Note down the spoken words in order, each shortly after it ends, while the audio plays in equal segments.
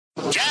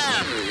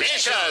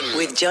Mission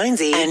with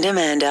Jonesy and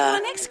Amanda.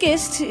 Our next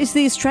guest is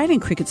the Australian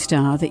cricket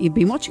star that you've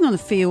been watching on the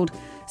field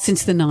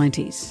since the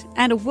 90s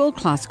and a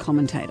world-class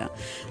commentator.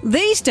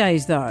 These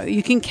days, though,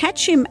 you can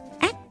catch him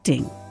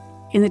acting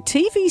in the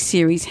TV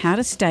series How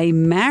to Stay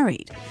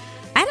Married.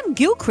 Adam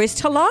Gilchrist,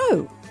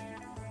 hello.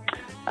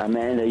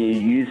 Amanda, you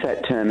use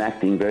that term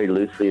acting very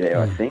loosely there,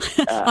 I think.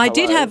 I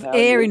did have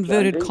air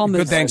inverted commas.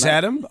 Good, thanks,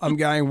 Adam. I'm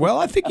going, well,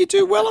 I think you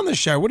do well on the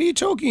show. What are you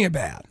talking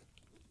about?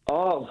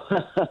 Oh,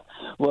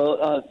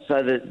 well,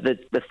 so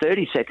the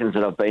 30 seconds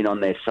that I've been on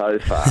there so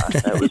far,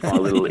 that was my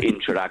little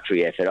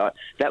introductory effort.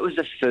 That was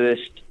the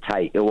first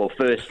take, or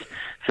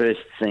first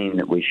scene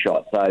that we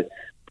shot. So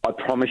I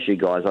promise you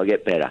guys, I'll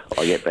get better.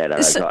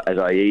 As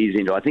I ease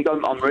into. I think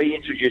I'm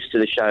reintroduced to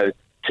the show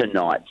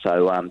tonight,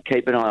 so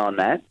keep an eye on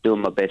that.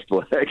 Doing my best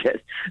work,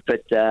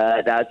 but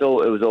it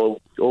was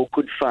all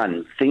good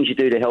fun. Things you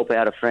do to help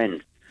out a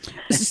friend.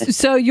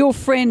 So your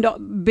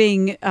friend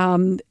being.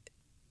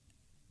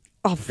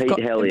 Pete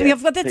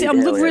Hellier.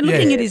 I'm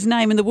looking at his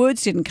name and the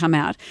words didn't come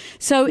out.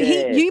 So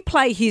you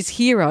play his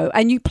hero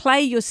and you play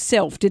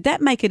yourself. Did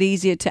that make it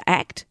easier to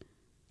act?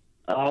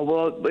 Oh,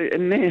 well, what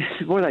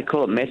do they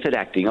call it? Method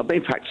acting. I've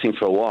been practicing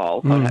for a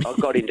while. I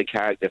got into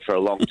character for a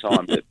long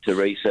time to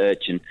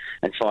research and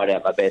find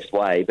out my best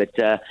way. But,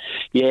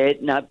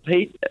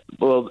 Pete,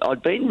 well,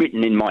 I'd been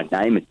written in, my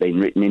name had been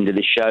written into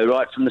the show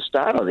right from the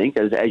start, I think.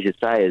 As you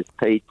say, as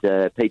Pete's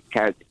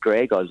character,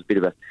 Greg, I was a bit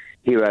of a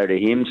hero to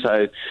him.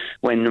 So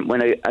when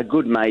a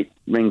good mate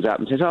rings up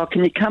and says, "Oh,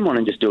 can you come on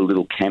and just do a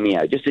little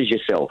cameo, just as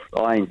yourself?"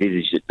 I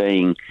envisaged it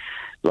being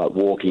like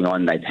walking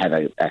on, they'd have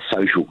a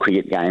social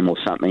cricket game or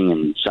something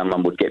and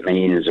someone would get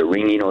me in as a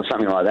ring-in or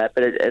something like that.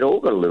 But it all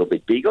got a little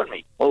bit big on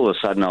me. All of a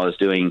sudden I was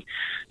doing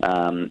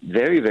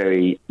very,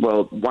 very,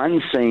 well,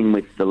 one scene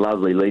with the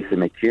lovely Lisa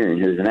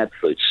McCune, who's an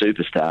absolute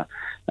superstar.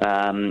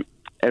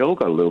 It all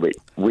got a little bit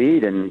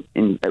weird, and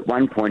at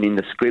one point in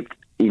the script,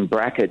 in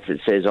brackets,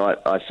 it says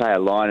I say a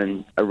line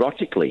and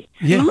erotically.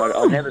 Yeah.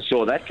 So I never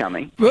saw that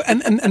coming. Well,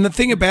 and the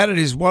thing about it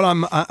is, what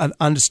I'm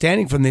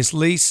understanding from this,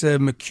 Lisa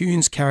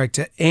McCune's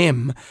character,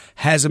 M,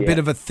 has a bit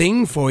of a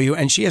thing for you,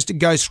 and she has to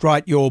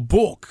ghostwrite your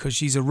book because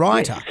she's a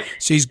writer. Yes.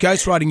 She's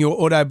ghostwriting your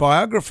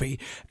autobiography,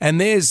 and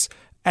there's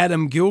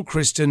Adam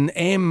Gilchrist and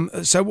M.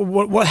 So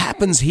what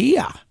happens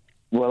here?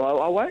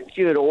 Well, I won't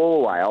give it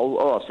all away. All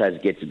I'll say is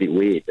it gets a bit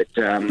weird. But,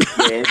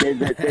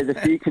 there's a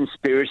few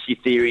conspiracy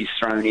theories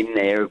thrown in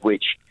there, of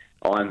which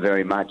I'm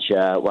very much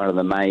one of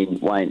the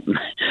main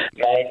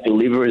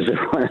deliverers of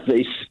one of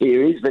these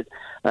theories. But,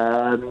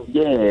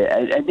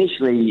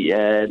 initially,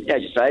 as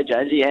you say,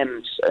 Jonesy,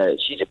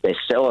 she's a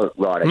bestseller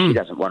writer. She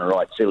doesn't want to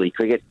write silly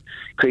cricket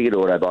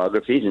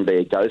autobiographies and be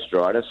a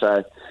ghostwriter,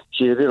 so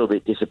she's a little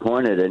bit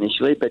disappointed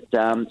initially, but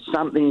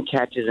something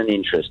catches an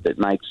interest that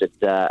makes it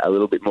a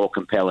little bit more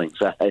compelling.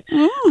 So,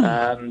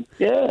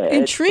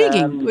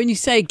 intriguing when you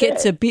say it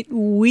gets a bit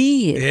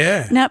weird.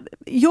 Yeah. Now,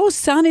 your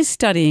son is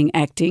studying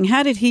acting.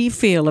 How did he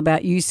feel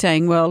about you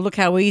saying, well, look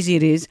how easy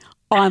it is,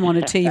 I'm on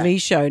a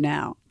TV show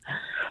now?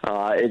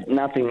 It's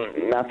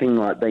nothing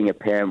like being a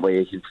parent where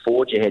you can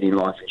forge ahead in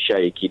life and show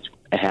your kids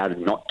how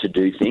not to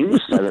do things,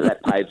 so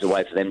that paves the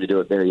way for them to do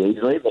it very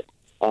easily. But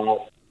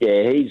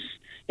he's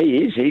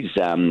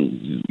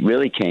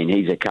really keen.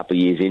 He's a couple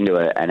of years into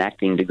an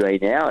acting degree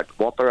now at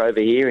Whopper over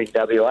here in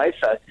WA.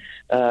 So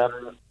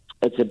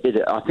it's a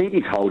bit. I think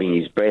he's holding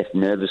his breath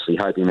nervously,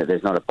 hoping that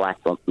there's not a black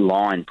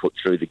line put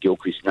through the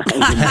Gilchrist name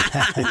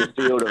in the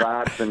field of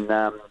arts and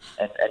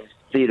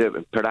theatre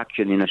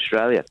production in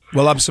Australia.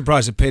 Well, I'm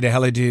surprised that Peter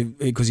Hellier did,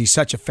 because he's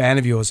such a fan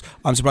of yours.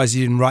 I'm surprised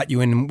he didn't write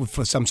you in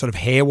for some sort of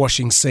hair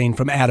washing scene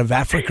from Out of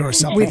Africa or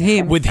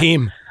something. With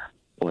him.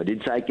 Well, I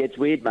did say it gets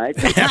weird, mate.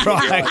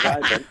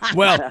 Right.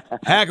 Well,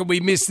 how can we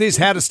miss this?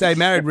 How to Stay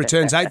Married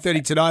returns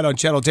 8:30 tonight on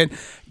Channel 10.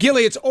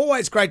 Gilly, it's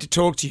always great to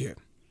talk to you.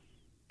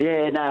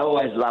 Yeah, no,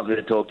 always lovely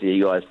to talk to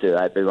you guys too.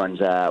 I hope everyone's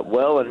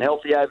well and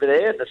healthy over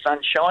there. The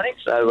sun's shining,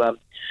 so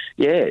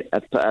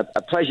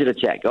a pleasure to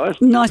chat, guys.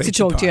 Nice to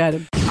talk to you,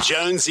 Adam.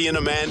 Jonesy and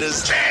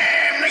Amanda's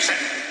Damn Nation.